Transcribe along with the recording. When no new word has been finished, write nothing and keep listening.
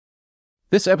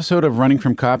This episode of Running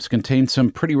from Cops contains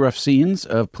some pretty rough scenes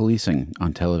of policing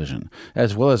on television,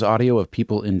 as well as audio of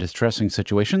people in distressing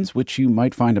situations, which you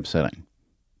might find upsetting.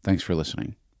 Thanks for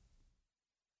listening.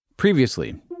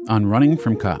 Previously on Running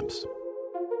from Cops.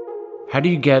 How do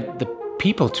you get the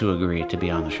people to agree to be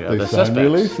on the show? They the sign suspects.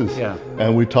 releases,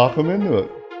 and we talk them into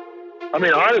it. I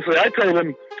mean, honestly, I told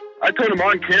them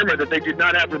on camera that they did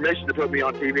not have permission to put me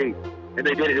on TV, and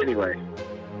they did it anyway.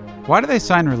 Why do they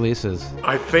sign releases?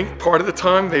 I think part of the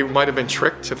time they might have been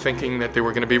tricked to thinking that they were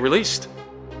going to be released.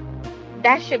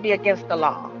 That should be against the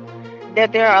law,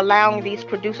 that they're allowing these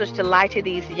producers to lie to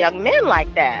these young men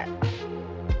like that.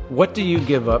 What do you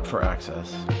give up for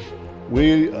access?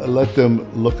 We let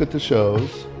them look at the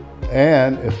shows,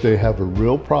 and if they have a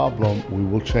real problem, we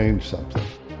will change something.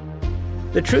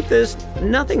 The truth is,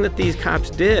 nothing that these cops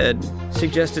did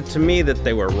suggested to me that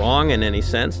they were wrong in any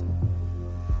sense.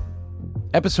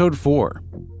 Episode 4,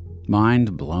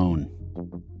 Mind Blown.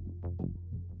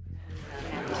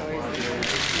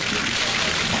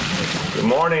 Good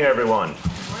morning, everyone.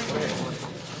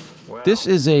 This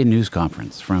is a news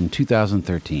conference from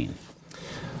 2013.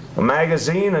 A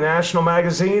national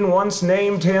magazine, once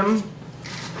named him,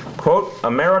 quote,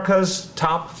 America's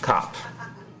top cop.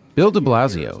 Bill de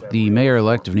Blasio, the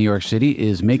mayor-elect of New York City,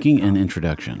 is making an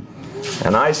introduction.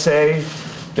 And I say,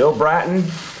 Bill Bratton,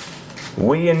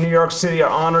 we in New York City are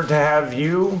honored to have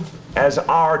you as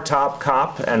our top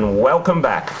cop, and welcome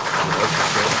back.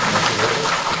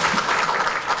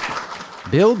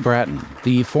 Bill Bratton,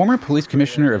 the former police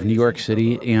commissioner of New York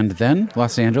City and then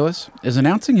Los Angeles, is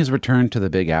announcing his return to the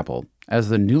Big Apple as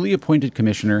the newly appointed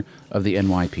commissioner of the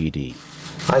NYPD.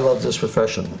 I love this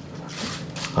profession.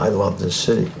 I love this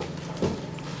city.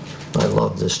 I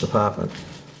love this department.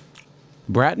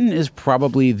 Bratton is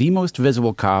probably the most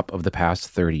visible cop of the past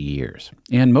 30 years,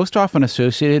 and most often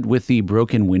associated with the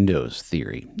broken windows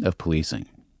theory of policing.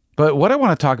 But what I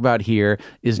want to talk about here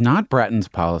is not Bratton's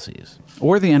policies,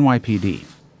 or the NYPD.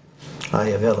 I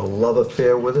have had a love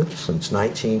affair with it since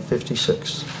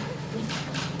 1956.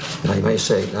 Now you may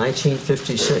say,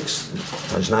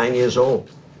 1956, I was 9 years old.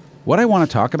 What I want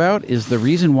to talk about is the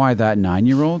reason why that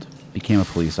 9-year-old became a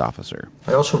police officer.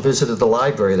 I also visited the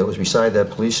library that was beside that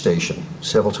police station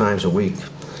several times a week.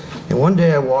 And one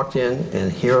day I walked in, and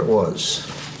here it was.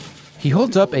 He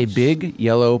holds up a big,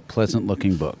 yellow,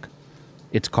 pleasant-looking book.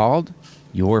 It's called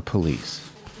Your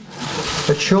Police.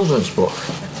 A children's book.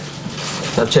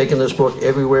 I've taken this book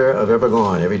everywhere I've ever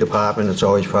gone. Every department, it's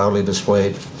always proudly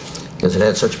displayed because it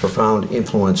had such profound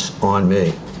influence on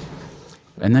me.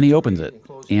 And then he opens it,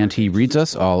 and he reads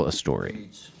us all a story.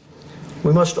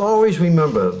 We must always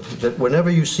remember that whenever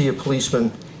you see a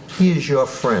policeman, he is your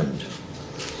friend.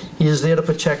 He is there to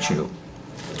protect you.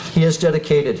 He has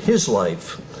dedicated his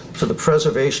life to the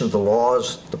preservation of the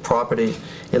laws, the property,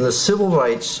 and the civil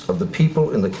rights of the people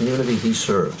in the community he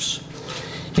serves.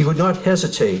 He would not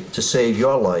hesitate to save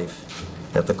your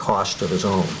life at the cost of his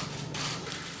own.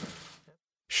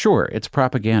 Sure, it's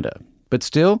propaganda, but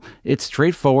still, it's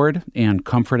straightforward and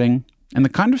comforting, and the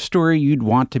kind of story you'd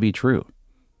want to be true.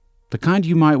 The kind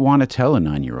you might want to tell a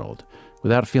 9-year-old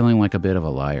without feeling like a bit of a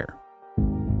liar.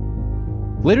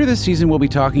 Later this season, we'll be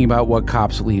talking about what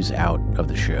Cops leaves out of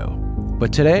the show.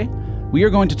 But today, we are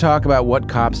going to talk about what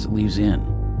Cops leaves in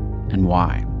and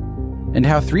why, and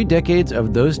how 3 decades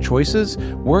of those choices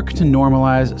work to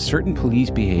normalize certain police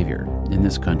behavior in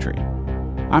this country.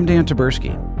 I'm Dan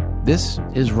Taberski. This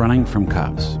is Running from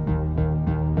Cops.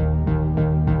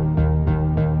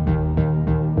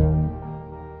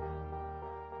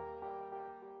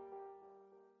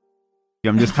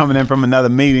 I'm just coming in from another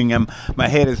meeting, and my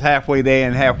head is halfway there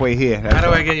and halfway here. How do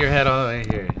I get your head all the way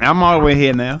here? I'm all the way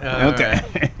here now. Okay.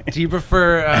 Right. Do you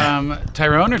prefer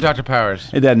Tyrone or Dr. Powers?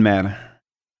 It doesn't matter.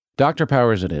 Dr.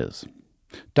 Powers it is.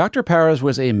 Dr. Powers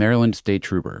was a Maryland state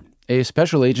trooper, a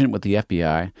special agent with the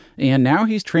FBI, and now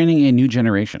he's training a new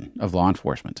generation of law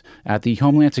enforcement at the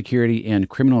Homeland Security and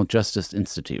Criminal Justice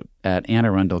Institute at Anne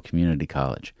Arundel Community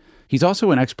College. He's also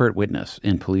an expert witness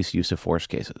in police use of force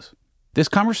cases. This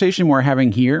conversation we're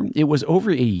having here, it was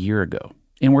over a year ago,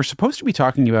 and we're supposed to be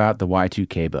talking about the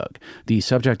Y2K bug, the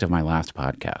subject of my last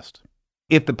podcast.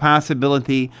 If the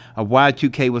possibility of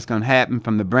Y2K was going to happen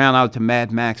from the brownout to Mad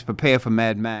Max, prepare for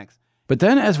Mad Max. But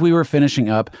then as we were finishing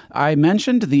up, I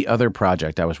mentioned the other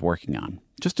project I was working on,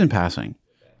 just in passing.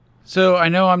 So I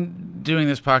know I'm doing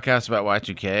this podcast about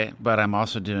Y2K, but I'm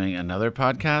also doing another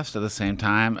podcast at the same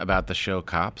time about the show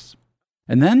Cops.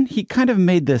 And then he kind of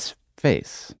made this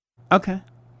face. Okay.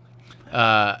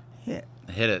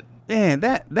 Hit it. Man,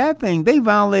 that thing, they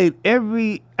violate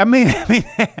every, I mean,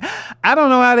 I don't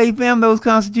know how they found those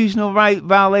constitutional right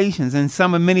violations. And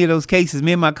many of those cases,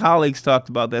 me and my colleagues talked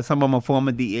about that. Some of them are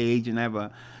former DA agents. I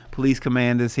have police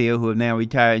commanders here who have now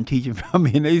retired and teaching from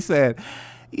me. And they said,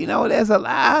 there's a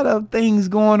lot of things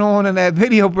going on in that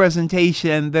video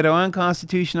presentation that are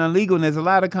unconstitutional and illegal. And there's a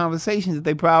lot of conversations that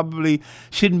they probably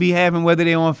shouldn't be having, whether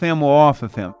they're on film or off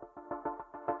of film.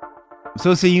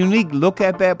 So it's a unique look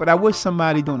at that, but I wish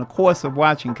somebody during the course of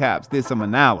watching Cops did some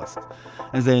analysis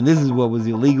and saying, this is what was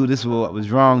illegal, this is what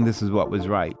was wrong, this is what was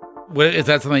right. Is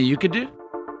that something you could do?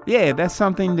 Yeah, that's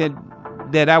something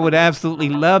that I would absolutely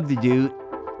love to do.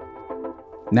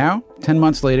 Now, 10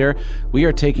 months later, we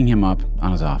are taking him up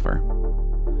on his offer.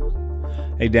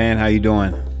 Hey, Dan, how you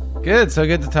doing? Good, so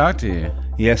good to talk to you.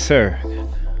 Yes, sir.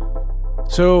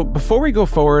 So before we go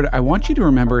forward, I want you to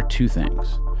remember two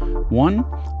things. One,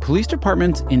 police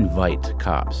departments invite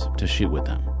cops to shoot with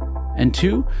them. And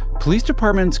two, police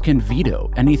departments can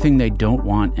veto anything they don't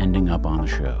want ending up on the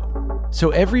show.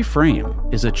 So every frame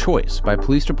is a choice by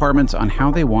police departments on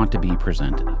how they want to be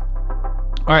presented.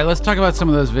 All right, let's talk about some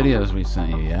of those videos we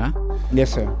sent you, yeah?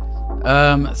 Yes,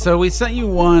 sir. So we sent you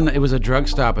one. It was a drug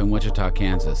stop in Wichita,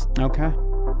 Kansas. Okay.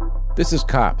 This is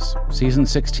Cops, Season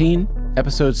 16,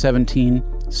 Episode 17,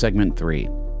 Segment 3.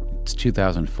 It's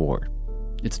 2004.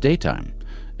 It's daytime.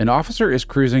 An officer is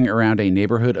cruising around a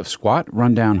neighborhood of squat,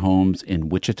 rundown homes in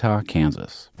Wichita,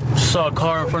 Kansas. Saw a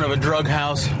car in front of a drug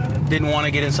house. Didn't want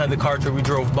to get inside the car till we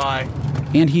drove by.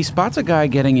 And he spots a guy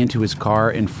getting into his car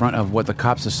in front of what the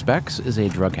cop suspects is a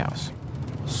drug house.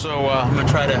 So I'm going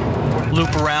to try to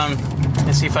loop around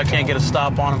and see if I can't get a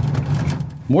stop on him.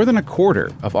 More than a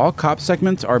quarter of all cop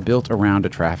segments are built around a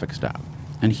traffic stop.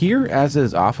 And here, as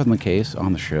is often the case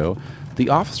on the show, the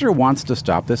officer wants to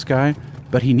stop this guy,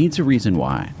 but he needs a reason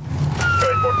why.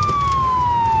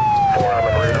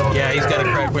 Yeah, he's got a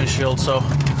cracked windshield, so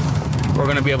we're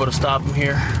going to be able to stop him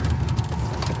here.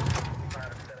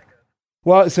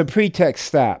 Well, it's a pretext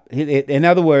stop. In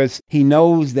other words, he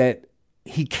knows that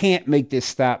he can't make this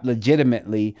stop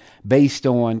legitimately based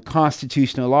on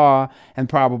constitutional law and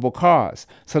probable cause.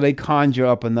 So they conjure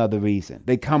up another reason.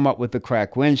 They come up with the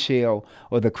cracked windshield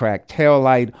or the cracked tail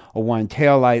light or one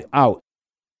tail light out.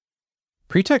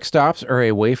 Pretext stops are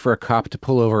a way for a cop to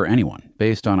pull over anyone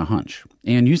based on a hunch,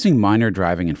 and using minor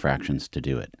driving infractions to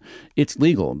do it. It's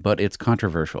legal, but it's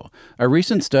controversial. A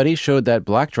recent study showed that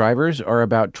black drivers are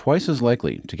about twice as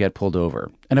likely to get pulled over,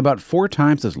 and about 4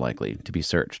 times as likely to be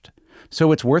searched.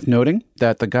 So it's worth noting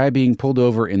that the guy being pulled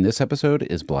over in this episode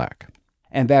is black.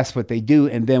 And that's what they do.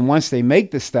 And then once they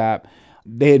make the stop,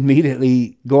 they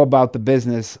immediately go about the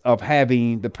business of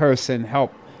having the person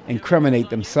help incriminate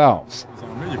themselves.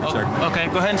 Okay,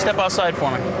 go ahead and step outside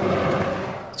for me.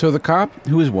 So the cop,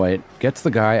 who is white, gets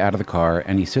the guy out of the car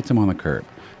and he sits him on the curb.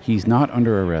 He's not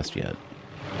under arrest yet.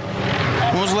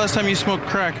 When was the last time you smoked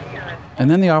crack? And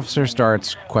then the officer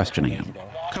starts questioning him.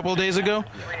 A couple of days ago?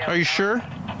 Are you sure?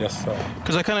 Yes, sir.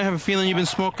 Because I kind of have a feeling you've been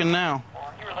smoking now.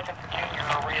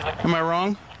 Am I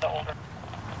wrong?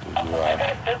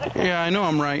 Yeah, I know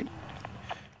I'm right.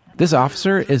 This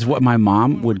officer is what my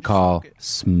mom would call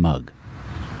smug.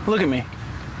 Look at me.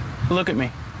 Look at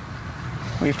me.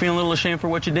 Are you feeling a little ashamed for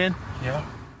what you did? Yeah.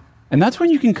 And that's when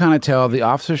you can kind of tell the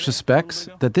officer suspects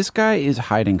that this guy is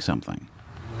hiding something.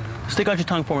 Stick out your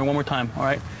tongue for me one more time, all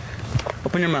right?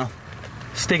 Open your mouth.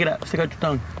 Stick it out. Stick out your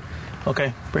tongue.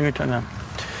 Okay, bring your tongue out.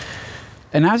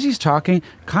 And as he's talking,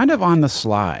 kind of on the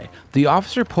sly, the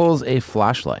officer pulls a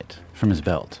flashlight from his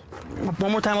belt.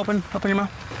 One more time, open your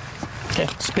mouth. Okay,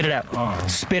 spit it out.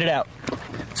 Spit it out.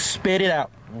 Spit it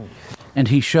out. And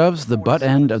he shoves the butt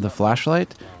end of the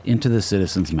flashlight into the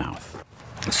citizen's mouth.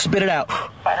 Spit it out.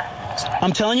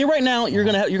 I'm telling you right now, you're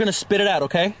gonna spit it out,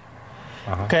 okay?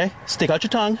 Okay? Stick out your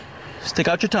tongue. Stick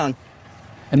out your tongue.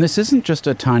 And this isn't just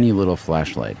a tiny little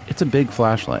flashlight. It's a big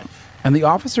flashlight. And the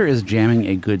officer is jamming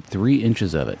a good 3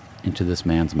 inches of it into this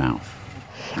man's mouth.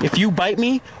 If you bite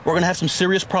me, we're gonna have some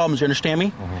serious problems. You understand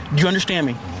me? Do you understand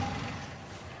me?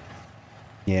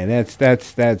 Yeah,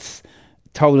 that's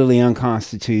totally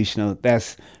unconstitutional.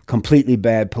 That's completely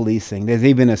bad policing. There's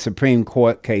even a Supreme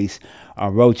Court case,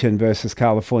 Rochin versus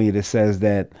California, that says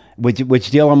that,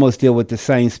 which almost deal with the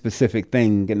same specific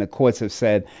thing, and the courts have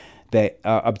said that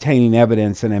obtaining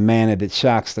evidence in a manner that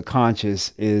shocks the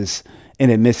conscience is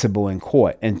inadmissible in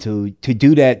court. And to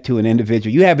do that to an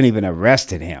individual, you haven't even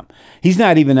arrested him. He's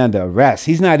not even under arrest.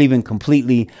 He's not even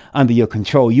completely under your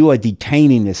control. You are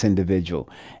detaining this individual.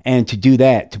 And to do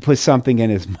that, to put something in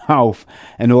his mouth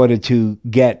in order to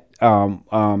get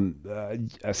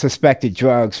suspected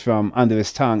drugs from under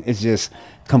his tongue is just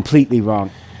completely wrong.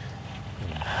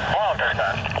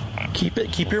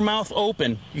 Keep your mouth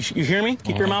open. You hear me?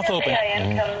 Keep your mouth open.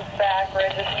 Comes back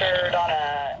registered on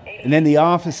And then the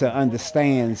officer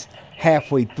understands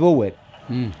halfway through it,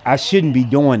 I shouldn't be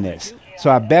doing this. So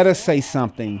I better say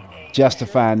something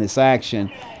justifying this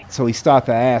action. So he starts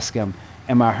to ask him,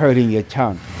 am I hurting your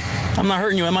tongue? I'm not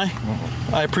hurting you, am I?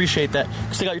 I appreciate that.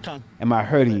 Stick out your tongue. Am I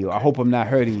hurting you? I hope I'm not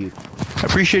hurting you. I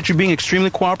appreciate you being extremely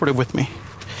cooperative with me.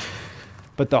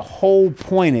 But the whole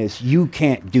point is you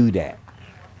can't do that.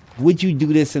 Would you do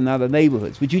this in other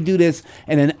neighborhoods? Would you do this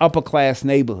in an upper class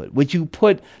neighborhood? Would you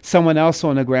put someone else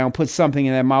on the ground, put something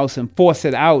in their mouth and force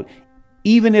it out,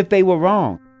 even if they were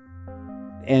wrong?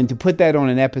 And to put that on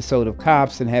an episode of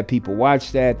Cops and have people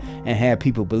watch that and have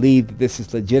people believe that this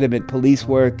is legitimate police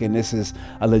work and this is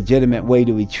a legitimate way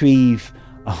to retrieve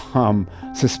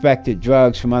suspected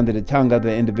drugs from under the tongue of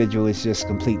the individual is just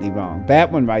completely wrong.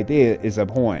 That one right there is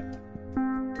abhorrent.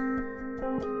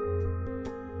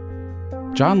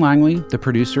 John Langley, the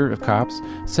producer of Cops,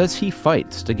 says he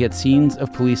fights to get scenes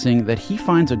of policing that he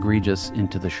finds egregious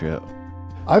into the show.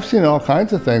 I've seen all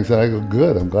kinds of things that I go,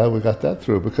 good, I'm glad we got that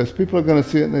through, because people are going to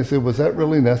see it and they say, was that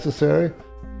really necessary?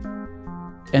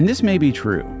 And this may be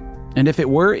true. And if it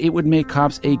were, it would make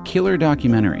Cops a killer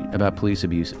documentary about police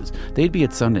abuses. They'd be at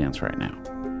Sundance right now.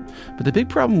 But the big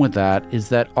problem with that is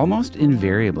that almost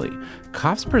invariably,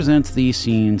 Cops presents these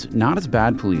scenes not as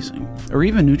bad policing, or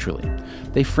even neutrally.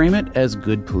 They frame it as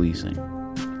good policing.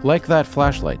 Like that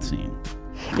flashlight scene.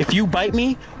 If you bite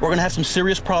me, we're going to have some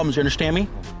serious problems, you understand me?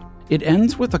 It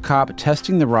ends with the cop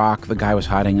testing the rock the guy was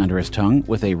hiding under his tongue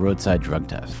with a roadside drug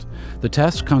test. The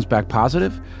test comes back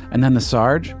positive, and then the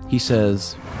Sarge, he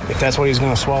says, if that's what he's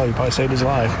going to swallow, he probably saved his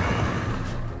life.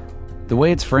 The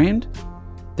way it's framed,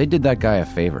 they did that guy a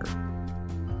favor.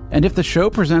 And if the show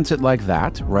presents it like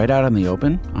that, right out in the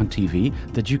open, on TV,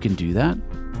 that you can do that,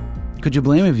 could you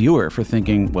blame a viewer for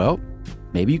thinking, well,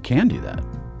 maybe you can do that?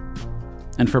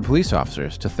 And for police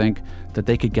officers to think that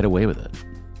they could get away with it.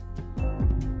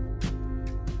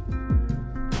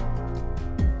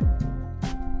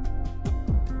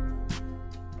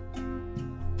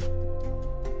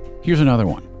 Here's another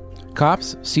one.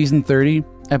 Cops, Season 30,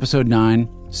 Episode 9,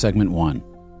 Segment 1,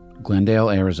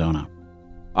 Glendale, Arizona.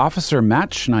 Officer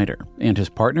Matt Schneider and his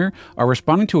partner are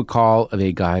responding to a call of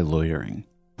a guy loitering.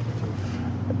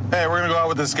 Hey, we're going to go out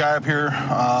with this guy up here.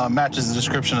 Matches the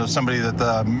description of somebody that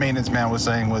the maintenance man was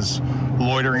saying was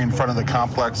loitering in front of the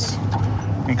complex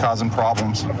and causing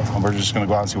problems. We're just going to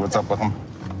go out and see what's up with him.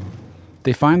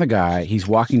 They find the guy. He's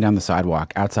walking down the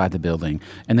sidewalk outside the building,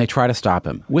 and they try to stop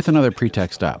him, with another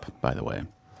pretext up, by the way.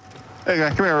 Hey, guy,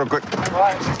 come here real quick.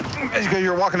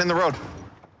 You're walking in the road.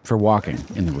 For walking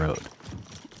in the road.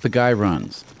 The guy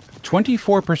runs.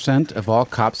 24% of all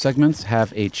cop segments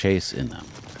have a chase in them.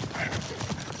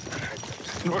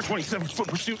 North 27-foot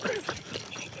pursuit.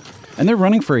 And they're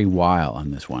running for a while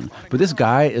on this one, but this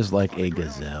guy is like a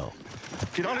gazelle.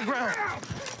 Get on the ground.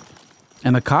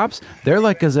 And the cops, they're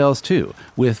like gazelles too,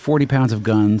 with 40 pounds of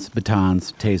guns,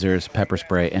 batons, tasers, pepper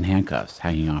spray, and handcuffs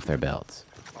hanging off their belts.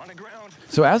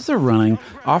 So as they're running,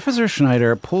 Officer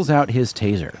Schneider pulls out his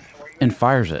taser and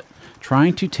fires it,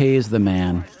 trying to tase the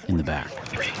man in the back.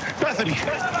 Bethany.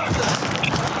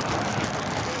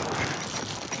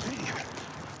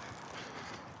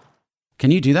 Can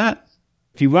you do that?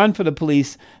 If you run for the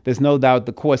police, there's no doubt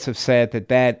the courts have said that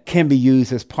that can be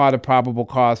used as part of probable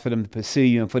cause for them to pursue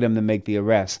you and for them to make the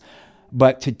arrest.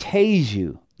 But to tase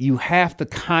you, you have to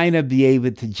kind of be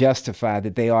able to justify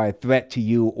that they are a threat to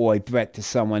you or a threat to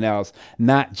someone else,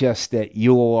 not just that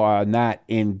you are not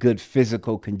in good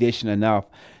physical condition enough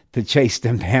to chase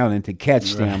them down and to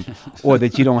catch them, or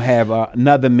that you don't have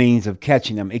another means of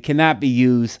catching them. It cannot be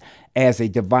used as a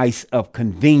device of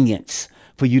convenience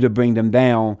for you to bring them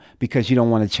down because you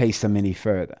don't want to chase them any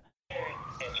further.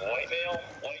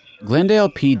 Glendale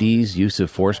PD's use of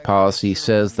force policy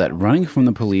says that running from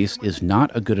the police is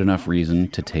not a good enough reason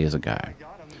to tase a guy.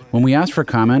 When we asked for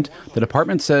comment, the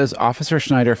department says Officer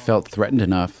Schneider felt threatened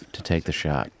enough to take the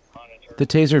shot. The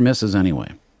taser misses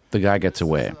anyway. The guy gets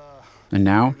away. And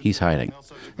now he's hiding.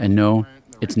 And no,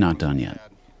 it's not done yet.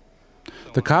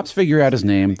 The cops figure out his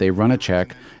name, they run a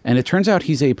check, and it turns out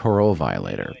he's a parole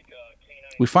violator.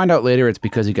 We find out later it's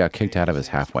because he got kicked out of his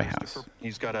halfway house.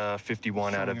 He's got a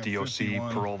 51 out of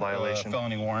DOC parole violation.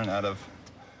 Felony warrant out of...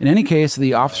 In any case,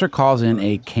 the officer calls in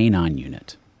a canine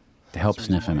unit to help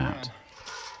sniff him out.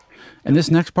 And this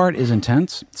next part is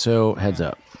intense, so heads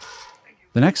up.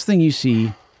 The next thing you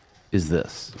see is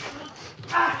this.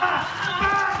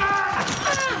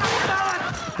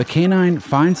 The canine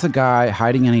finds the guy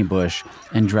hiding in a bush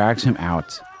and drags him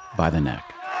out by the neck.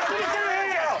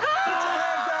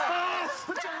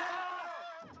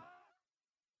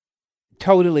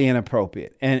 totally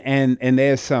inappropriate. And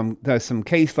there's some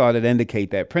case law that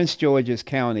indicate that Prince George's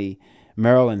County,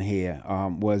 Maryland here,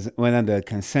 went under a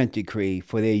consent decree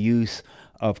for their use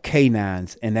of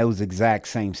canines in those exact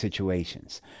same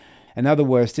situations. In other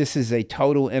words, this is a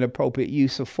total inappropriate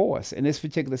use of force in this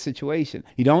particular situation.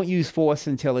 You don't use force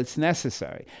until it's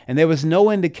necessary. And there was no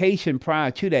indication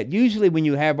prior to that. Usually when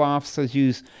you have officers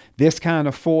use this kind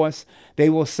of force, they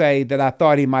will say that I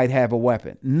thought he might have a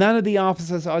weapon. None of the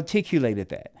officers articulated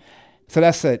that. So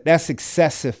that's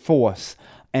excessive force.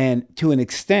 And to an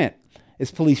extent,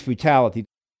 it's police brutality.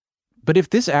 But if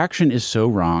this action is so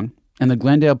wrong, and the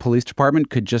Glendale Police Department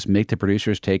could just make the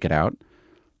producers take it out,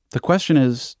 the question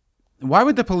is, why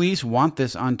would the police want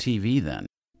this on TV then?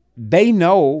 They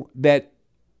know that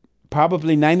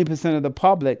probably 90% of the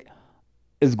public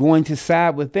is going to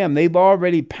side with them. They've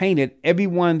already painted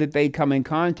everyone that they come in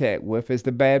contact with as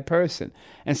the bad person.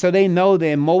 And so they know that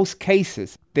in most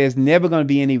cases, there's never going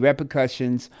to be any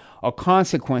repercussions or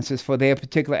consequences for their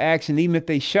particular action, even if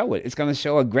they show it. It's going to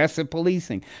show aggressive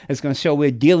policing. It's going to show we're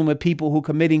dealing with people who are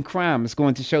committing crime. It's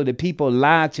going to show that people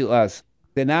lie to us.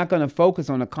 They're not going to focus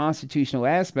on the constitutional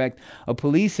aspect of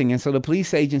policing. And so the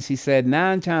police agency said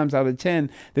 9 times out of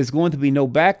 10, there's going to be no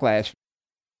backlash.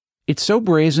 It's so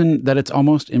brazen that it's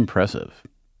almost impressive.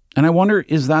 And I wonder,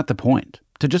 is that the point?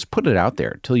 To just put it out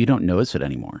there till you don't notice it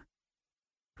anymore?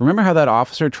 Remember how that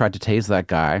officer tried to tase that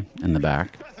guy in the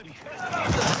back?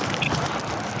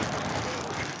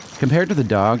 Compared to the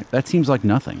dog, that seems like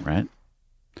nothing, right?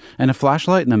 And a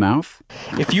flashlight in the mouth?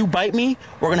 If you bite me,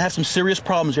 we're going to have some serious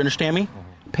problems, you understand me?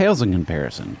 Pales in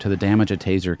comparison to the damage a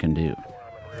taser can do.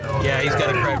 Yeah, he's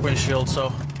got a cracked windshield,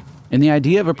 so... And the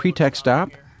idea of a pretext stop?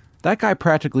 That guy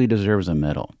practically deserves a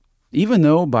medal. Even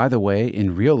though, by the way,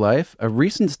 in real life, a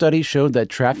recent study showed that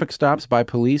traffic stops by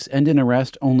police end in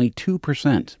arrest only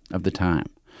 2% of the time.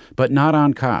 But not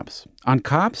on cops. On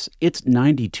cops, it's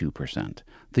 92%.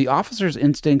 The officer's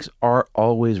instincts are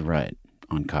always right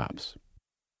on cops.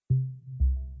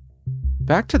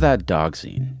 Back to that dog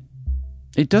scene.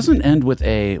 It doesn't end with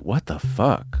a, what the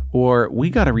fuck, or we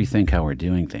gotta rethink how we're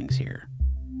doing things here.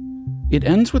 It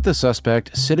ends with the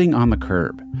suspect sitting on the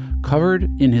curb, covered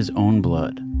in his own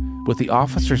blood, with the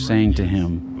officer saying to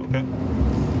him, Okay.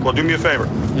 Well, do me a favor.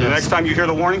 Yes. The next time you hear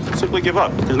the warning, simply give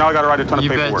up, because now I gotta write a ton of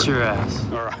paperwork. You bet your ass.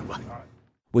 All right.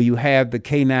 Where you have the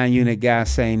K-9 unit guy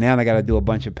saying, now I gotta do a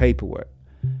bunch of paperwork.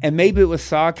 And maybe it was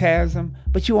sarcasm,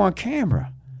 but you're on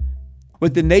camera.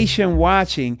 With the nation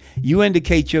watching, you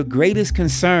indicate your greatest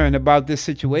concern about this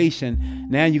situation.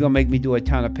 Now you're going to make me do a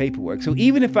ton of paperwork. So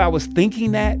even if I was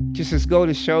thinking that, just as go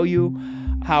to show you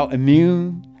how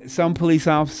immune some police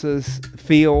officers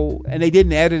feel, and they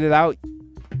didn't edit it out,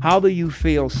 how do you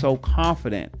feel so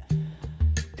confident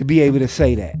to be able to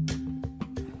say that?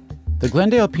 The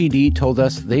Glendale PD told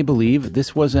us they believe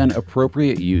this was an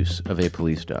appropriate use of a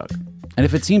police dog. And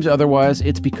if it seems otherwise,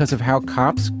 it's because of how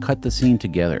cops cut the scene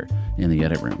together in the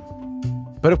edit room.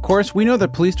 But of course, we know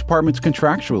that police departments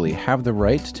contractually have the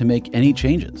right to make any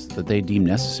changes that they deem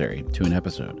necessary to an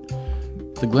episode.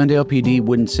 The Glendale PD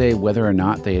wouldn't say whether or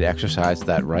not they had exercised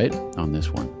that right on this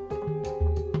one.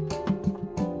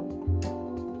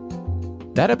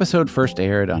 That episode first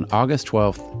aired on August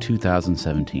 12th,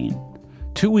 2017.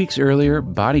 2 weeks earlier,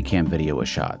 body cam video was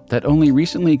shot that only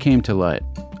recently came to light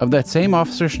of that same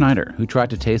Officer Schneider who tried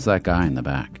to tase that guy in the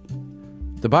back.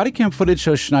 The body cam footage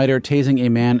shows Schneider tasing a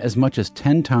man as much as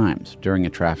 10 times during a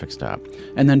traffic stop,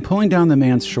 and then pulling down the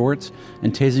man's shorts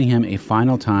and tasing him a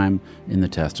final time in the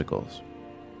testicles.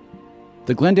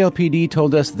 The Glendale PD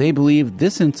told us they believe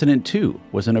this incident too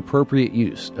was an appropriate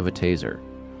use of a taser.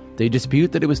 They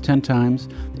dispute that it was 10 times,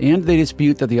 and they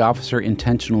dispute that the officer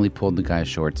intentionally pulled the guy's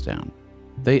shorts down.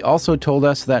 They also told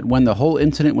us that when the whole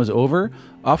incident was over,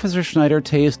 Officer Schneider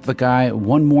tased the guy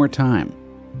one more time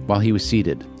while he was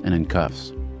seated and in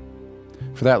cuffs.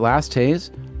 For that last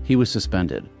tase, he was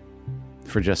suspended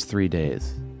for just 3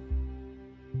 days.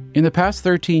 In the past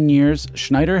 13 years,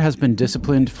 Schneider has been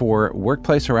disciplined for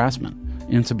workplace harassment,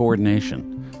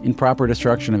 insubordination, improper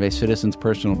destruction of a citizen's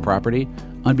personal property,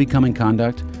 unbecoming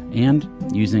conduct, and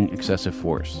using excessive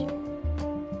force.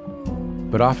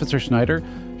 But Officer Schneider,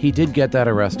 he did get that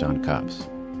arrest on cops.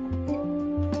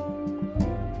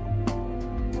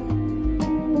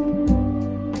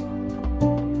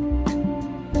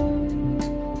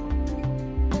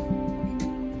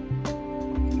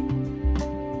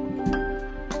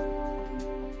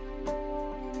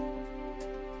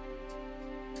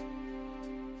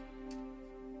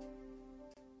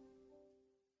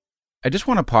 I just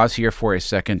want to pause here for a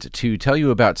second to tell you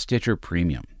about Stitcher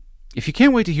Premium. If you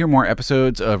can't wait to hear more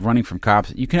episodes of Running from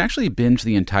Cops, you can actually binge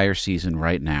the entire season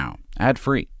right now,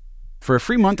 ad-free. For a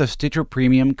free month of Stitcher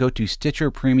Premium, go to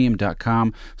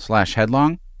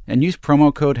stitcherpremium.com/headlong and use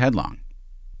promo code headlong.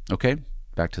 Okay,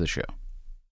 back to the show.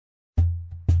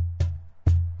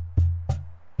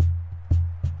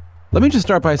 Let me just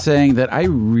start by saying that I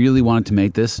really wanted to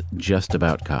make this just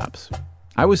about cops.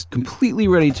 I was completely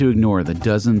ready to ignore the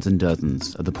dozens and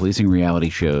dozens of the policing reality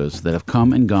shows that have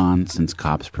come and gone since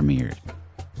Cops premiered.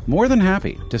 More than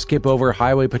happy to skip over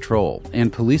Highway Patrol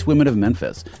and Police Women of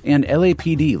Memphis and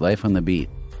LAPD Life on the Beat.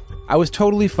 I was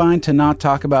totally fine to not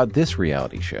talk about this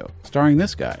reality show, starring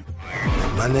this guy.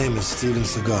 My name is Steven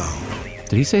Seagal.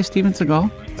 Did he say Steven Seagal?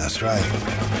 That's right.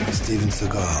 Steven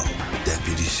Seagal,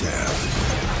 Deputy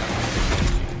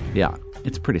Sheriff. Yeah,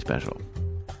 it's pretty special.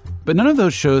 But none of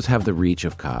those shows have the reach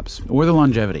of Cops, or the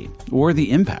longevity, or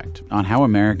the impact on how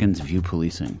Americans view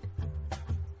policing.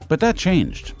 But that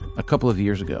changed a couple of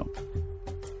years ago.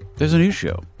 There's a new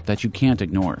show that you can't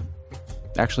ignore.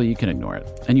 Actually, you can ignore it,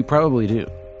 and you probably do.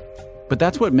 But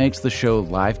that's what makes the show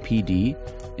Live PD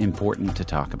important to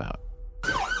talk about.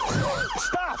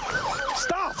 Stop!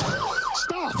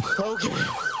 Okay.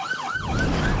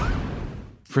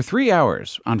 For 3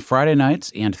 hours on Friday nights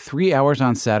and 3 hours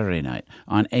on Saturday night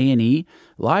on A&E,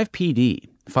 Live PD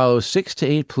follows 6 to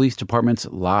 8 police departments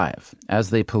live as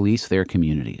they police their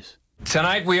communities.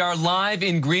 Tonight we are live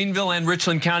in Greenville and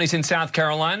Richland counties in South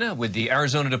Carolina with the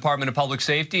Arizona Department of Public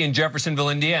Safety in Jeffersonville,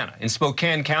 Indiana, in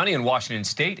Spokane County in Washington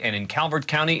State, and in Calvert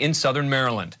County in Southern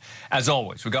Maryland. As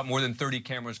always, we've got more than 30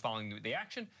 cameras following the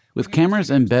action. With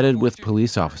cameras embedded with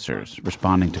police officers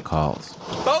responding to calls.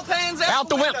 Both hands out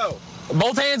the window.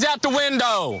 Both hands out the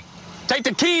window. Take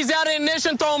the keys out of the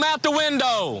ignition, throw them out the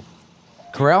window.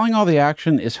 Corralling all the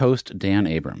action is host Dan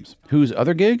Abrams, whose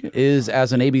other gig is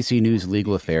as an ABC News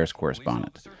legal affairs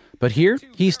correspondent. But here,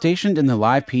 he's stationed in the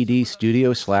Live PD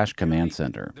studio/command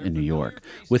center in New York,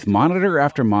 with monitor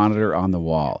after monitor on the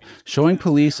wall, showing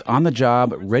police on the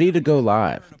job ready to go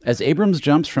live, as Abrams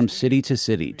jumps from city to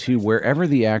city to wherever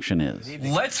the action is.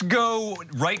 Let's go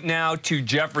right now to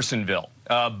Jeffersonville.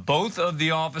 Both of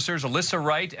the officers, Alyssa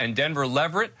Wright and Denver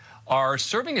Leverett, are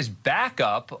serving as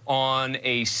backup on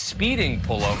a speeding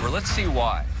pullover. Let's see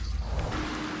why.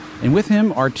 And with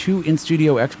him are 2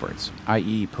 in-studio experts,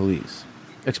 i.e. police,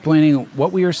 explaining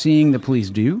what we are seeing the police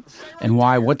do and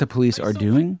why what the police are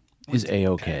doing is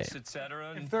A-OK.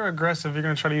 If they're aggressive, you're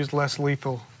going to try to use less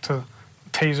lethal to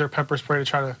taser, pepper spray to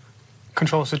try to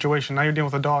control the situation. Now you're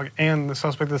dealing with a dog and the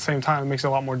suspect at the same time. It makes it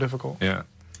a lot more difficult. Yeah.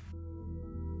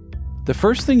 The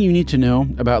first thing you need to know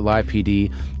about Live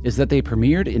PD is that they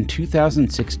premiered in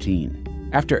 2016,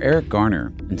 after Eric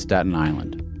Garner in Staten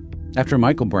Island, after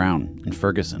Michael Brown in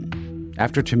Ferguson,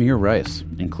 after Tamir Rice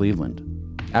in Cleveland,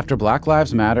 after Black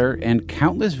Lives Matter and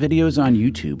countless videos on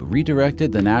YouTube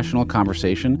redirected the national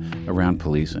conversation around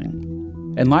policing.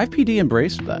 And Live PD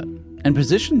embraced that and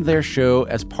positioned their show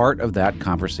as part of that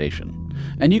conversation.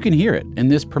 And you can hear it in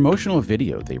this promotional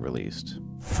video they released.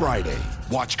 Friday,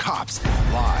 watch Cops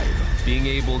live. Being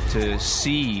able to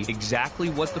see exactly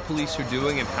what the police are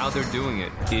doing and how they're doing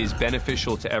it is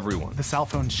beneficial to everyone. The cell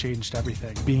phones changed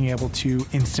everything. Being able to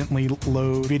instantly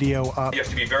load video up. You have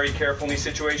to be very careful in these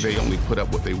situations. They only put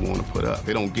up what they want to put up.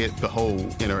 They don't get the whole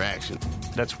interaction.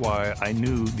 That's why I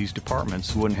knew these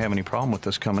departments wouldn't have any problem with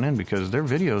this coming in, because their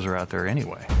videos are out there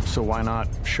anyway. So why not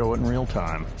show it in real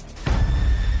time?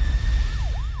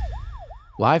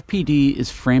 Live PD is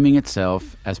framing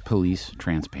itself as police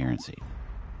transparency.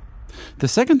 The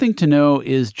second thing to know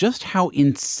is just how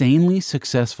insanely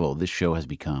successful this show has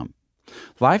become.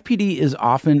 Live PD is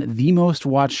often the most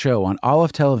watched show on all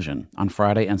of television on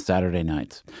Friday and Saturday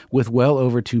nights, with well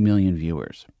over 2 million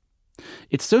viewers.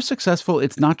 It's so successful,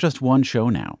 it's not just one show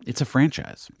now. It's a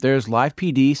franchise. There's Live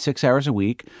PD 6 hours a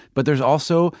week, but there's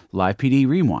also Live PD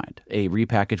Rewind, a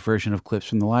repackaged version of clips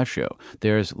from the live show.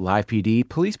 There's Live PD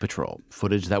Police Patrol,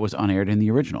 footage that was unaired in the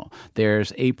original.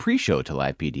 There's a pre-show to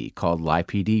Live PD called Live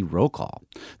PD Roll Call.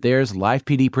 There's Live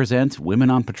PD Presents Women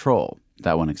on Patrol.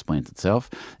 That one explains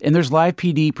itself. And there's Live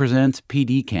PD Presents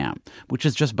PD Cam, which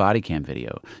is just body cam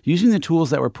video, using the tools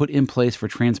that were put in place for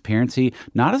transparency,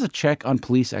 not as a check on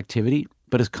police activity,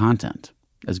 but as content,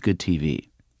 as good TV.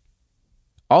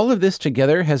 All of this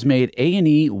together has made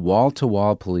A&E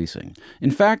wall-to-wall policing.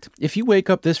 In fact, if you wake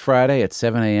up this Friday at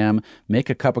 7 a.m., make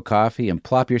a cup of coffee, and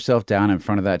plop yourself down in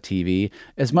front of that TV,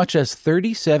 as much as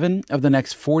 37 of the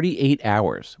next 48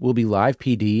 hours will be Live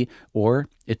PD or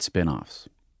its spin-offs.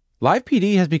 Live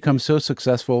PD has become so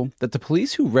successful that the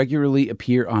police who regularly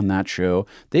appear on that show,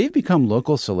 they've become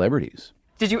local celebrities.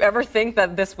 Did you ever think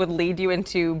that this would lead you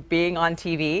into being on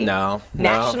TV? No.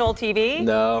 National TV?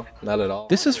 No, not at all.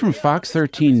 This is from Fox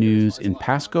 13 News in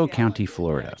Pasco County,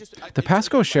 Florida. The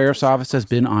Pasco Sheriff's Office has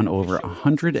been on over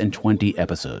 120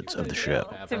 episodes of the show.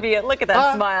 Look at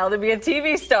that smile, to be a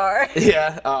TV star.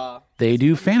 Yeah. They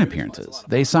do fan appearances.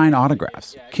 They sign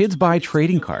autographs. Kids buy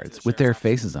trading cards with their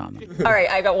faces on them. All right,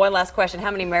 I got one last question.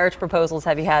 How many marriage proposals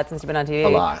have you had since you've been on TV? A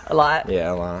lot. A lot?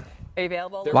 Yeah, a lot. Are you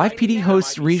available? Live PD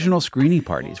hosts regional screening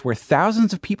parties where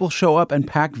thousands of people show up and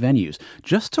pack venues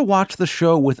just to watch the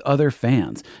show with other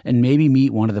fans and maybe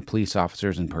meet one of the police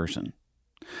officers in person.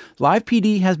 Live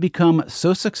PD has become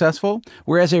so successful,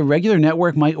 whereas a regular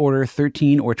network might order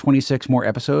 13 or 26 more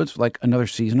episodes, like another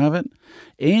season of it,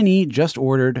 A&E just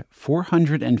ordered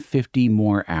 450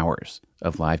 more hours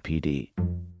of Live PD.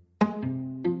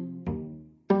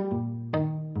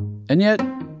 And yet,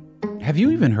 have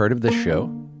you even heard of this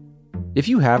show? If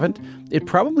you haven't, it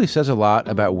probably says a lot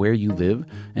about where you live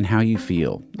and how you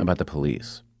feel about the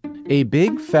police. A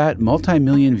big, fat,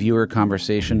 multi-million viewer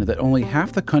conversation that only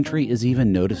half the country is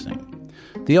even noticing.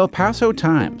 The El Paso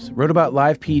Times wrote about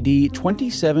Live PD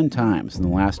 27 times in the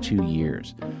last 2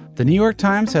 years. The New York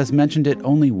Times has mentioned it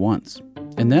only once.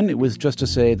 And then it was just to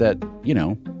say that,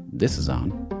 this is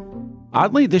on.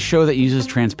 Oddly, this show that uses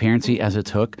transparency as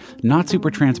its hook, not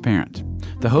super transparent.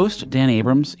 The host, Dan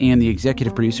Abrams, and the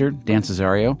executive producer, Dan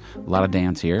Cesario, a lot of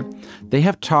Dans here, they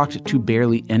have talked to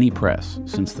barely any press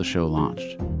since the show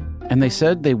launched. And they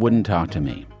said they wouldn't talk to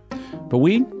me. But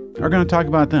we are going to talk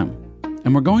about them.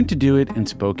 And we're going to do it in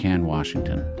Spokane,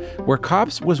 Washington, where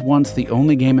Cops was once the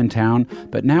only game in town,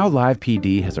 but now Live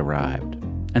PD has arrived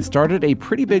and started a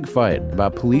pretty big fight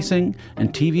about policing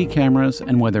and TV cameras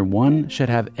and whether one should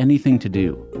have anything to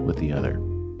do with the other.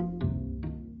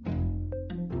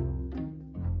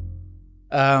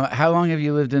 How long have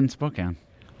you lived in Spokane?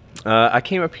 I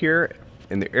came up here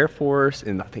in the Air Force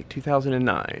in, I think,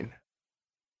 2009.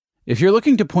 If you're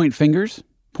looking to point fingers,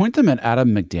 point them at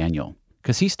Adam McDaniel,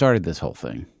 because he started this whole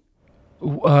thing.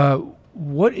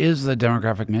 What is the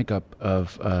demographic makeup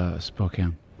of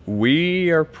Spokane?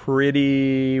 We are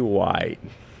pretty white.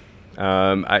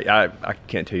 I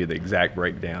can't tell you the exact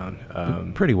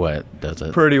breakdown. Pretty white, does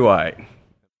it? Pretty white.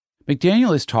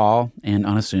 McDaniel is tall and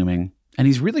unassuming, and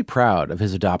he's really proud of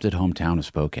his adopted hometown of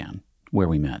Spokane, where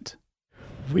we met.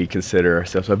 We consider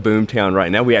ourselves a boom town right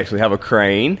now. We actually have a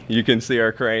crane. You can see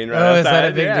our crane right outside. Is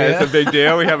that a big deal? It's a big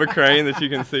deal. We have a crane that you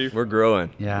can see. We're growing.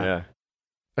 Yeah.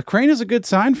 A crane is a good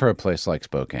sign for a place like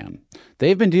Spokane.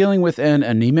 They've been dealing with an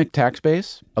anemic tax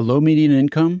base, a low median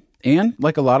income, and,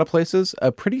 like a lot of places,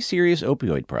 a pretty serious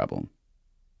opioid problem.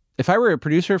 If I were a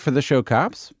producer for the show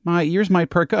Cops, my ears might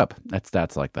perk up at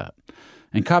stats like that.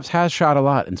 And Cops has shot a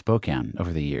lot in Spokane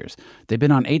over the years. They've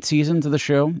been on 8 seasons of the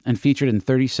show and featured in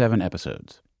 37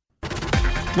 episodes.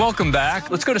 Welcome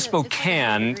back. Let's go to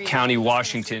Spokane County,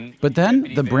 Washington. But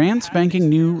then the brand spanking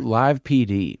new Live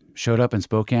PD showed up in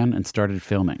Spokane and started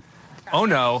filming. Oh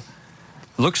no,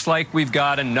 looks like we've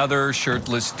got another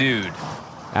shirtless dude.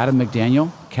 Adam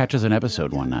McDaniel catches an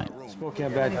episode one night.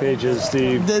 Spokane back pages,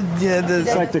 Steve.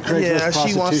 It's like the Craigslist prostitution.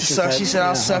 She wants to suck. She said,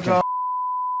 I'll suck all.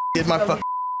 Get my fucking.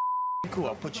 Cool,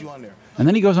 I'll put you on there. And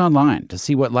then he goes online to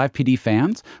see what Live PD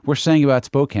fans were saying about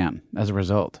Spokane as a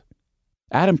result.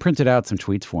 Adam printed out some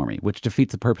tweets for me, which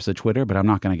defeats the purpose of Twitter, but I'm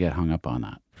not going to get hung up on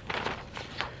that.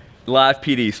 Live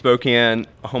PD, Spokane,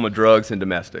 a home of drugs and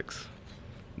domestics.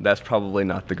 That's probably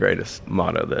not the greatest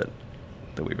motto that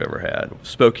we've ever had.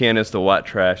 Spokane is the white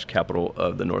trash capital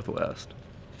of the Northwest.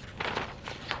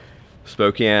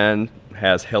 Spokane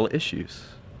has hella issues.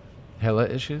 Hella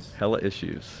issues? Hella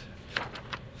issues.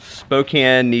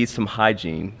 Spokane needs some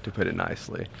hygiene, to put it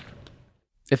nicely.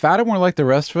 If Adam were like the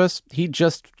rest of us, he'd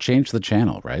just change the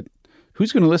channel, right?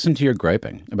 Who's going to listen to your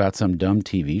griping about some dumb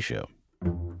TV show?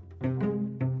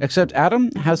 Except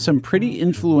Adam has some pretty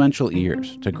influential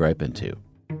ears to gripe into.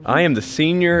 I am the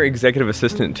senior executive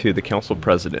assistant to the council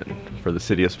president for the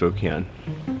city of Spokane.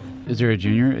 Is there a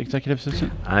junior executive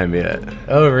assistant? I'm it.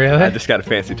 Oh, really? I just got a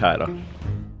fancy title.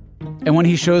 And when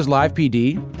he shows Live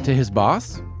PD to his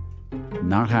boss,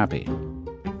 not happy.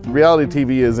 Reality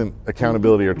TV isn't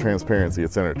accountability or transparency,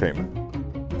 it's entertainment.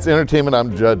 It's entertainment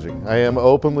I'm judging. I am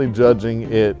openly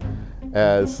judging it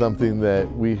as something that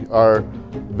our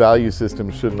value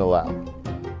system shouldn't allow.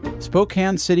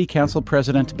 Spokane City Council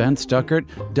President Ben Stuckert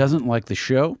doesn't like the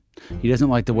show, he doesn't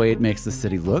like the way it makes the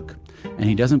city look, and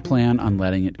he doesn't plan on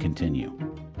letting it continue.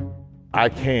 I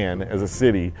can, as a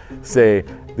city, say,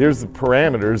 there's the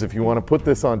parameters if you want to put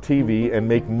this on TV and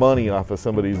make money off of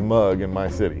somebody's mug in my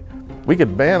city. We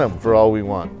could ban them for all we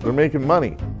want. They're making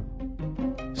money.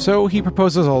 So he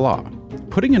proposes a law.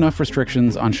 putting enough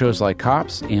restrictions on shows like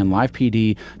Cops and Live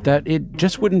PD that it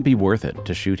just wouldn't be worth it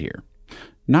to shoot here.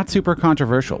 Not super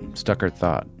controversial, Stuckert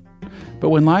thought. But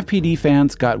when Live PD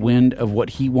fans got wind of what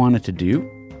he wanted to do,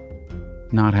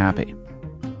 not happy.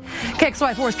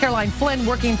 KXLY4's Caroline Flynn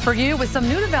working for you with some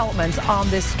new developments on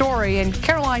this story. And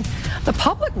Caroline, the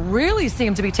public really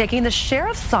seemed to be taking the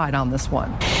sheriff's side on this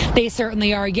one. They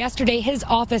certainly are. Yesterday, his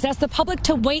office asked the public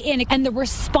to weigh in, and the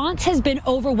response has been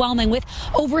overwhelming with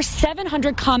over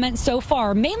 700 comments so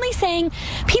far, mainly saying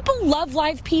people love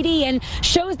Live PD and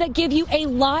shows that give you a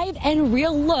live and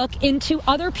real look into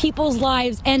other people's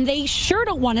lives, and they sure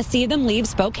don't want to see them leave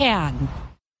Spokane.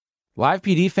 Live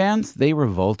PD fans, they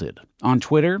revolted on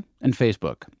Twitter and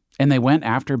Facebook, and they went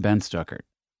after Ben Stuckert.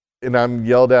 And I'm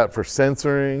yelled at for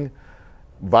censoring,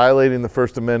 violating the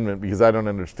First Amendment because I don't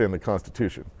understand the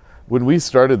Constitution. When we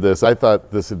started this, I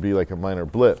thought this would be like a minor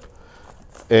blip.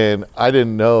 And I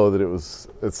didn't know that it was,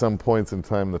 at some points in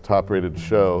time, the top-rated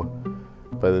show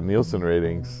by the Nielsen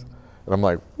ratings. And I'm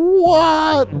like,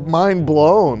 what? Mind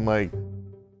blown.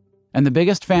 And the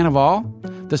biggest fan of all?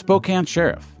 The Spokane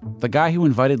sheriff, the guy who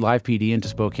invited Live PD into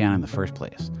Spokane in the first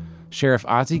place, Sheriff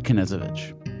Ozzie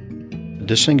Knezovich.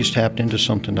 This thing has tapped into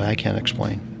something that I can't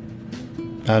explain.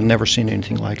 I've never seen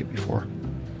anything like it before.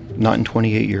 Not in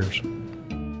 28 years.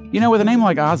 You know, with a name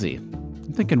like Ozzie,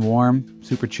 I'm thinking warm,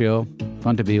 super chill,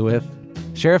 fun to be with.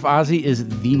 Sheriff Ozzie is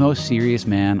the most serious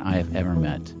man I have ever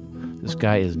met. This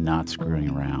guy is not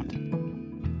screwing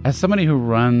around. As somebody who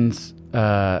runs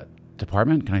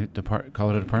department? Can I call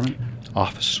it a department?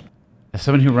 Office. As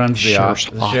someone who runs the sheriff's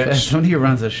office. As someone who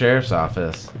runs the sheriff's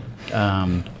office,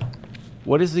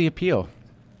 what is the appeal?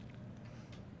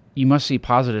 You must see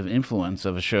positive influence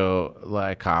of a show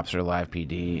like Cops or Live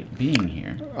PD being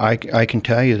here. I can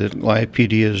tell you that Live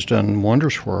PD has done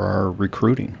wonders for our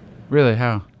recruiting. Really?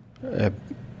 How?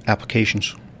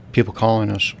 Applications. People calling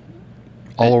us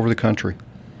all over the country.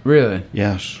 Really?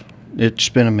 Yes. It's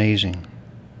been amazing.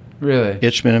 Really?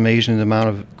 It's been amazing the amount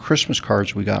of Christmas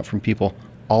cards we got from people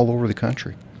all over the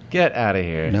country. Get out of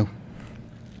here. No.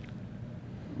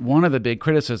 One of the big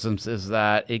criticisms is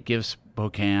that it gives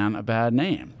Spokane a bad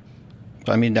name.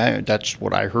 I mean, that's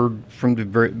what I heard from the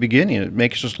very beginning. It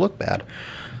makes us look bad.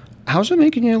 How's it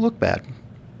making you look bad?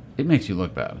 It makes you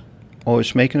look bad. Oh,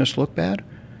 it's making us look bad?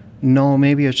 No,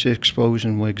 maybe it's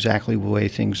exposing exactly the way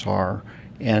things are,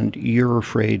 and you're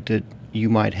afraid that you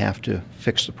might have to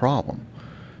fix the problem.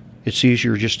 It's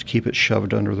easier just to keep it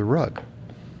shoved under the rug.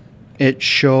 It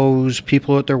shows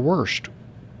people at their worst.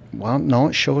 Well, no,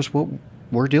 it shows what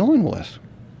we're dealing with.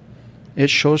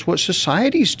 It shows what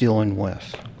society's dealing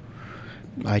with.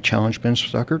 I challenge Ben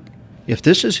Stuckert. If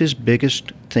this is his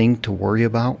biggest thing to worry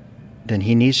about, then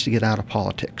he needs to get out of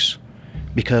politics.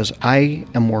 Because I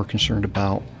am more concerned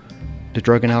about the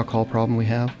drug and alcohol problem we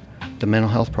have, the mental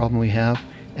health problem we have,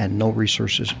 and no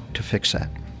resources to fix that.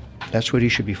 That's what he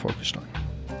should be focused on.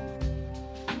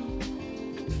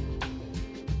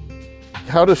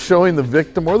 How does showing the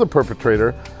victim or the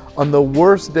perpetrator on the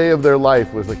worst day of their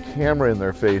life with a camera in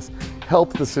their face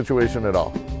help the situation at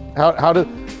all? How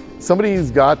do somebody's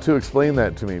got to explain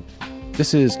that to me?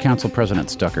 This is Council President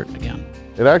Stuckert again.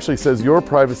 It actually says your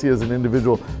privacy as an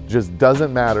individual just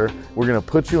doesn't matter. We're going to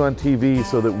put you on TV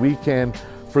so that we can,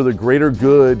 for the greater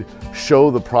good, show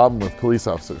the problem with police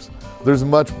officers. There's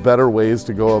much better ways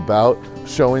to go about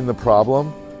showing the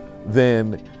problem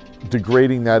than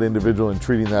degrading that individual and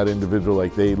treating that individual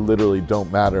like they literally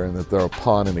don't matter and that they're a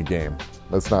pawn in a game.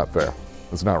 That's not fair.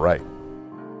 That's not right.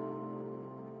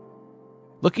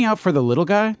 Looking out for the little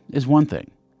guy is one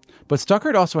thing, but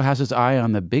Stuckert also has his eye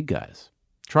on the big guys,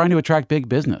 trying to attract big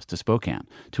business to Spokane,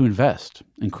 to invest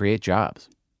and create jobs.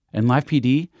 And Live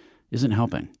PD isn't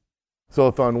helping. So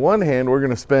if on one hand we're going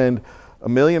to spend $1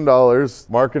 million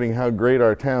marketing how great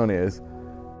our town is,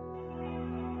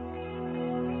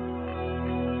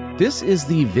 this is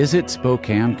the Visit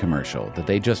Spokane commercial that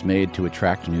they just made to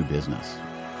attract new business.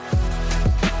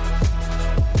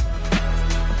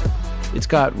 It's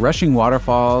got rushing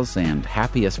waterfalls and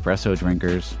happy espresso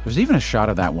drinkers. There's even a shot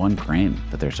of that one crane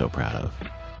that they're so proud of.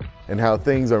 And how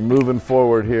things are moving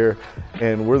forward here,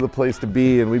 and we're the place to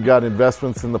be, and we've got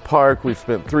investments in the park. We've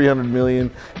spent $300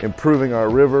 million improving our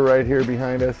river right here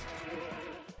behind us.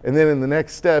 And then in the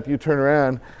next step, you turn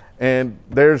around, and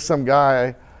there's some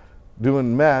guy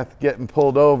doing meth, getting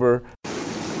pulled over.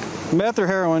 Meth or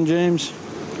heroin, James?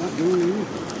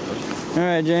 All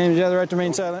right, James, you have the right to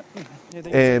remain silent.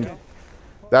 And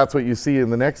that's what you see in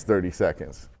the next 30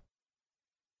 seconds.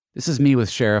 This is me with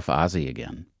Sheriff Ozzie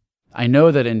again. I know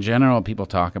that in general, people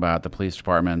talk about the police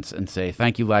departments and say,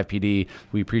 thank you, Live PD.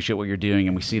 We appreciate what you're doing,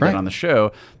 and we see that on the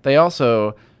show. They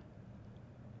also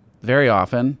very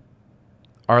often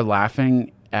are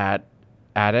laughing at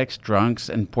addicts, drunks,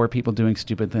 and poor people doing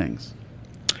stupid things.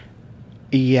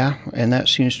 Yeah, and that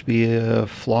seems to be a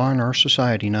flaw in our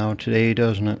society now today,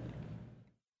 doesn't it?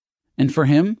 And for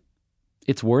him,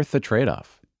 it's worth the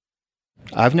trade-off.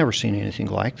 I've never seen anything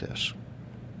like this.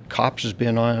 Cops has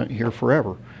been on here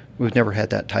forever. We've never had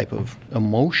that type of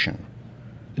emotion.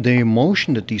 The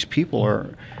emotion that these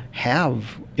people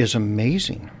have is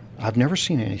amazing. I've never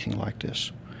seen anything like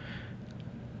this.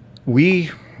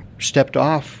 We stepped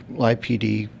off Live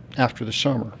PD after the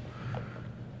summer,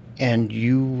 and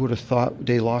you would have thought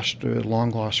they lost a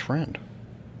long-lost friend.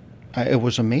 It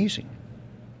was amazing.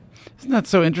 Isn't that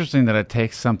so interesting that it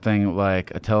takes something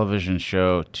like a television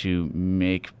show to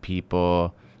make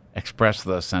people express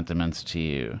those sentiments to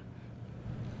you?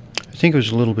 I think it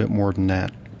was a little bit more than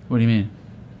that. What do you mean?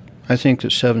 I think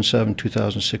that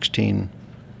 7/7/2016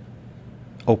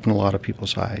 opened a lot of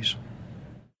people's eyes.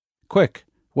 Quick,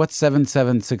 what's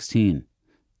 7/7/16?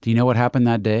 Do you know what happened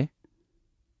that day?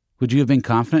 Would you have been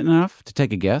confident enough to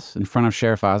take a guess in front of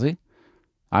Sheriff Ozzie?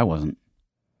 I wasn't.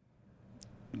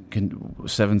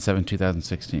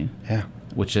 7/7/2016? Yeah.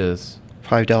 Which is?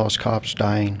 5 Dallas cops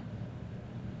dying.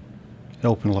 It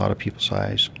opened a lot of people's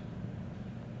eyes.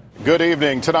 Good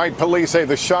evening. Tonight, police say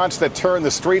the shots that turned the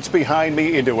streets behind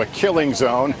me into a killing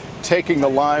zone, taking the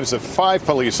lives of 5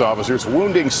 police officers,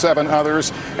 wounding 7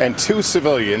 others, and 2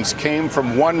 civilians came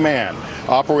from one man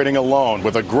operating alone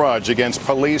with a grudge against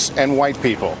police and white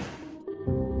people.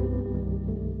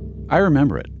 I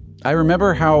remember it. I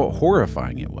remember how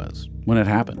horrifying it was when it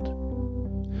happened.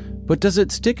 But does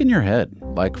it stick in your head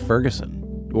like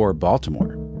Ferguson or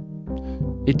Baltimore?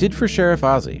 It did for Sheriff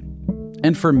Ozzie.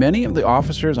 And for many of the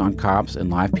officers on Cops and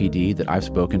Live PD that I've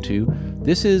spoken to,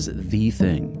 this is the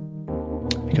thing.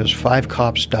 Because 5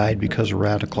 cops died because of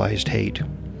radicalized hate.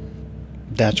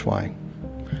 That's why.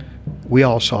 We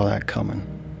all saw that coming.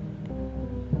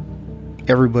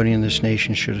 Everybody in this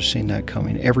nation should have seen that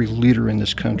coming. Every leader in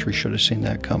this country should have seen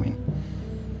that coming.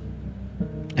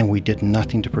 And we did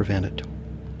nothing to prevent it.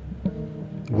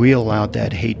 We allowed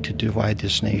that hate to divide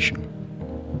this nation.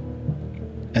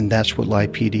 And that's what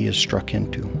Live PD is struck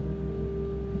into.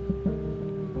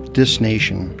 This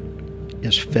nation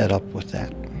is fed up with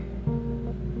that.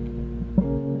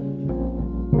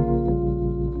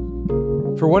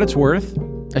 For what it's worth,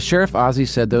 as Sheriff Ozzie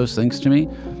said those things to me,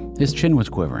 his chin was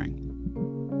quivering.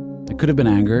 It could have been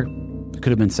anger, it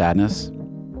could have been sadness.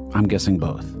 I'm guessing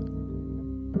both.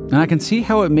 And I can see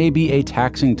how it may be a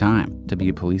taxing time to be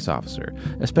a police officer,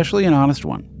 especially an honest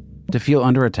one, to feel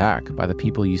under attack by the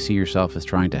people you see yourself as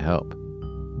trying to help.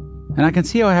 And I can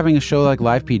see how having a show like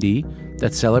Live PD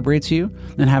that celebrates you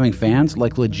and having fans,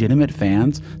 like legitimate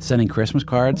fans, sending Christmas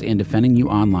cards and defending you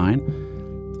online,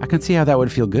 I can see how that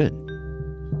would feel good.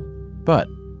 But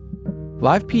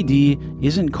Live PD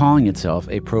isn't calling itself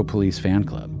a pro-police fan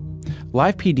club.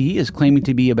 Live PD is claiming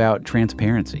to be about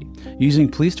transparency, using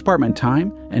police department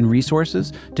time and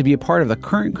resources to be a part of the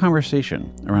current conversation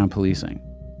around policing.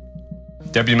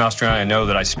 Deputy Mastriani, I know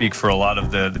that I speak for a lot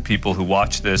of the people who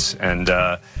watch this, and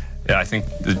I think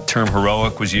the term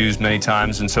heroic was used many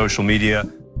times in social media.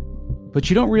 But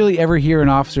you don't really ever hear an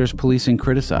officer's policing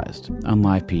criticized on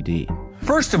Live PD.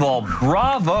 First of all,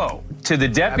 bravo to the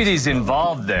deputies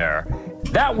involved there.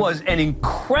 That was an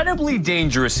incredibly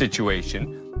dangerous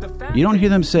situation. You don't hear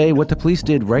them say what the police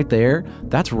did right there.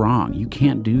 That's wrong. You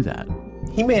can't do that.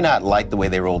 He may not like the way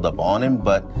they rolled up on him,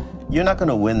 but you're not going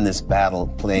to win this battle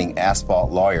playing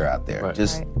asphalt lawyer out there. Right.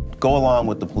 Just go along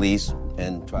with the police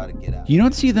and try to get out. You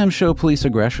don't see them show police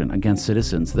aggression against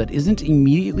citizens that isn't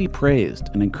immediately praised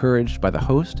and encouraged by the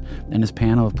host and his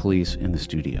panel of police in the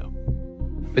studio.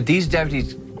 But these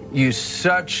deputies used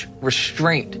such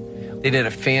restraint. They did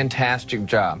a fantastic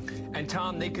job. And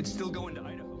Tom, they could still go into Idaho.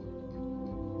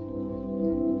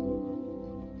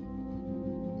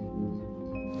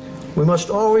 We must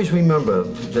always remember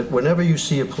that whenever you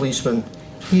see a policeman,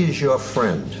 he is your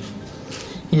friend.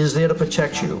 He is there to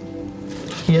protect you.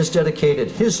 He has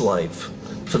dedicated his life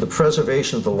to the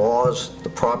preservation of the laws, the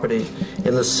property,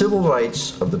 and the civil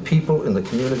rights of the people in the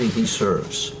community he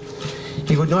serves.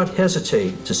 He would not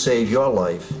hesitate to save your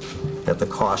life at the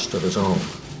cost of his own.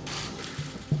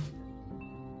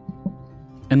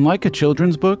 And like a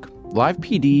children's book, Live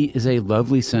PD is a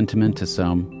lovely sentiment to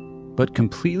some, but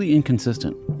completely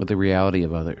inconsistent with the reality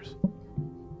of others.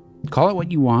 Call it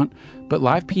what you want, but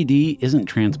Live PD isn't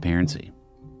transparency.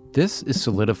 This is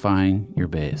solidifying your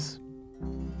base.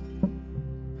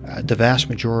 The vast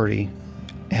majority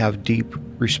have deep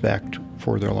respect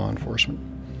for their law enforcement.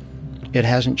 It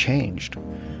hasn't changed.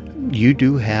 You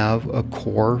do have a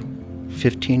core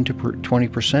 15 to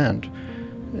 20%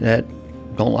 that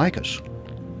don't like us.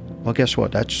 Well, guess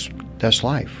what? That's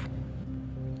life.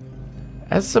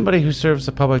 As somebody who serves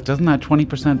the public, doesn't that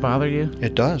 20% bother you?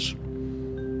 It does.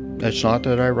 It's not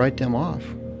that I write them off.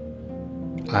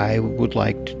 I would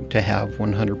like to have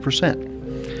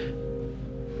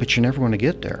 100%. But you're never going to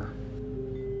get there.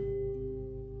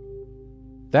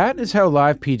 That is how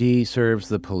Live PD serves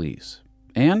the police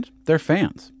and their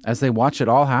fans as they watch it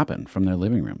all happen from their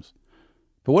living rooms.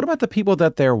 But what about the people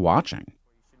that they're watching?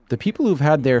 The people who've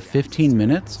had their 15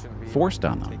 minutes forced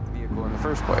on them. In the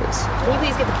first place. Can you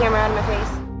please get the camera out of my face?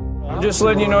 I'm just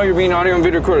letting you know you're being audio and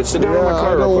video recorded. Sit down in my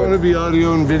car. I don't want to be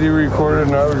audio and video recorded,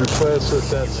 and I would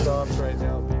request that stops right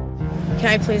now. Can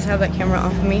I please have that camera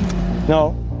off of me?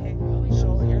 No.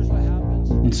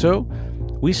 And so,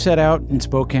 we set out in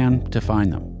Spokane to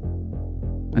find them.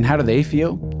 And how do they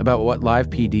feel about what Live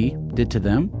PD did to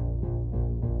them?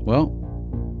 Well,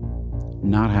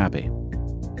 not happy.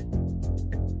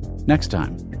 Next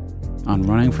time on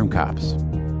Running from Cops.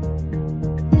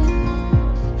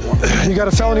 You got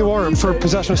a felony warrant for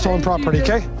possession of stolen property,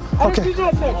 okay? Okay.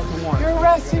 You're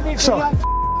arresting me for that.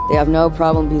 They have no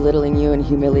problem belittling you and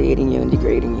humiliating you and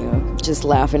degrading you. Just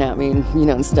laughing at me,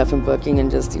 and stuff and booking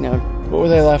and just, What were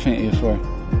they laughing at you for?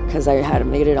 Because I had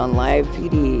made it on Live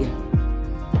PD.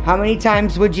 How many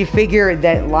times would you figure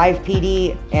that Live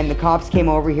PD and the cops came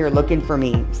over here looking for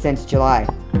me since July?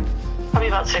 Probably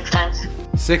about 6 times.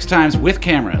 6 times with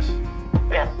cameras?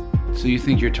 Yeah. So you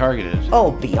think you're targeted?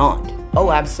 Oh, beyond.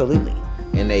 Oh, absolutely.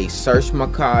 And they searched my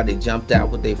car, they jumped out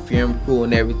with their film crew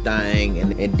and everything,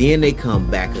 and then they come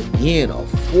back again a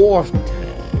 4th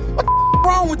time. What's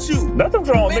wrong with you? Nothing's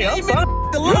wrong with me, I'm fine.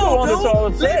 You're the one that's all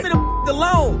upset. Leave me the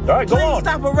alone. All right, go Please on.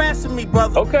 stop harassing me,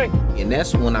 brother. Okay. And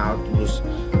that's when I was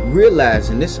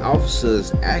realizing this officer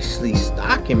is actually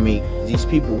stalking me. These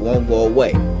people won't go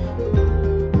away.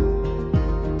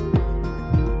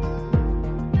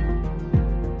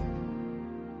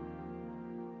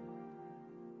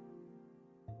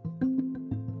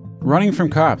 Running from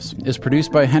Cops is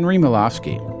produced by Henry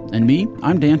Milofsky, and me,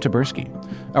 I'm Dan Taberski.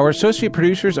 Our associate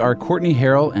producers are Courtney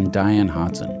Harrell and Diane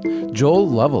Hodson. Joel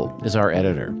Lovell is our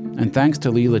editor, and thanks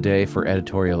to Leela Day for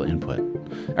editorial input.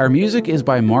 Our music is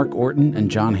by Mark Orton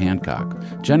and John Hancock.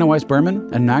 Jenna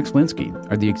Weiss-Berman and Max Linsky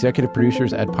are the executive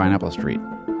producers at Pineapple Street.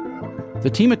 The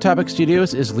team at Topic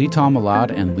Studios is Lital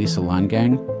Malad and Lisa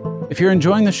Langang. If you're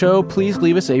enjoying the show, please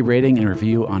leave us a rating and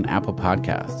review on Apple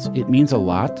Podcasts. It means a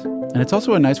lot, and it's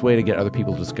also a nice way to get other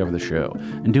people to discover the show.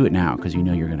 And do it now, because you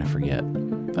know you're going to forget.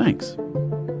 Thanks.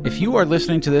 If you are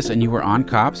listening to this and you are on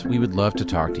Cops, we would love to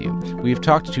talk to you. We've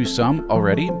talked to some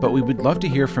already, but we would love to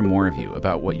hear from more of you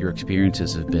about what your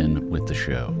experiences have been with the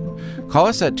show. Call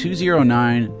us at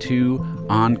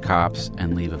 209-2-ON-COPS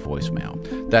and leave a voicemail.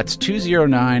 That's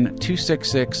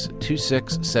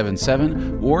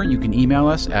 209-266-2677, or you can email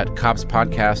us at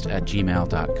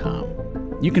copspodcast@gmail.com.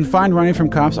 You can find Running from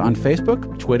Cops on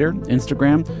Facebook, Twitter,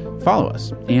 Instagram. Follow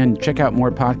us and check out more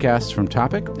podcasts from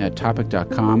Topic at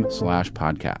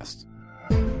topic.com/podcasts.